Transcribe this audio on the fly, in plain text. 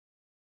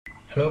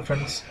Hello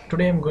friends,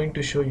 today I'm going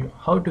to show you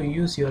how to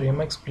use your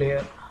MX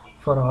player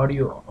for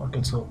audio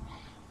also.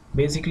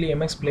 Basically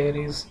MX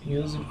player is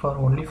used for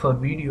only for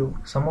video.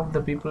 Some of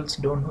the peoples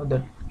don't know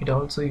that it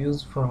also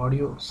used for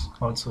audios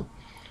also.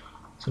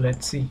 So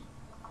let's see.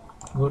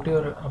 Go to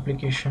your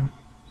application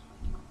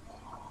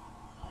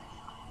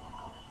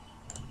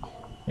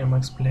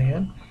MX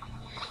player.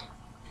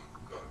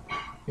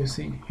 You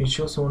see it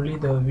shows only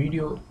the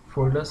video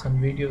folders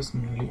and videos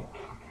only.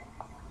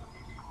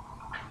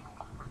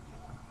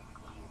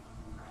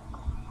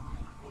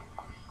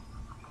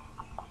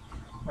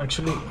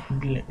 Actually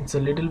it's a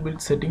little bit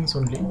settings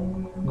only.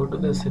 Go to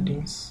the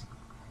settings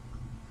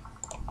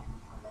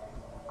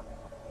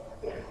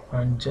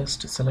and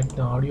just select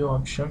the audio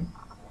option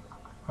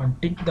and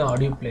tick the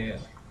audio player.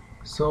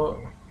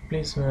 So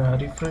please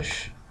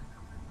refresh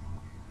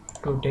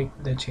to take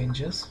the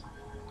changes.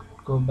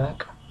 Go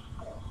back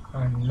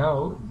and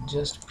now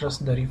just press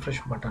the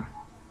refresh button.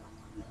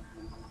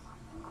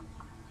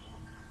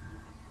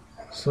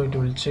 So it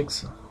will check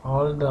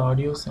all the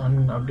audios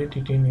and update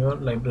it in your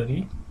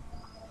library.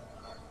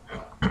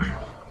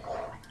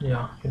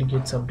 Yeah, it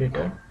gets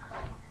updated.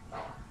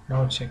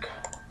 Now check.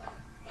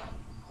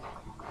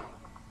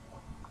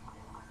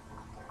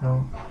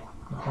 Now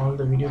all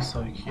the videos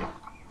are here.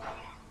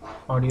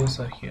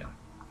 Audios are here.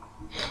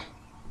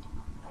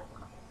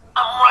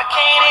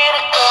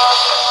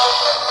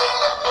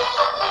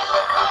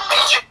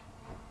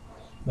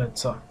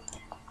 That's all.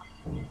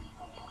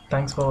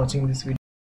 Thanks for watching this video.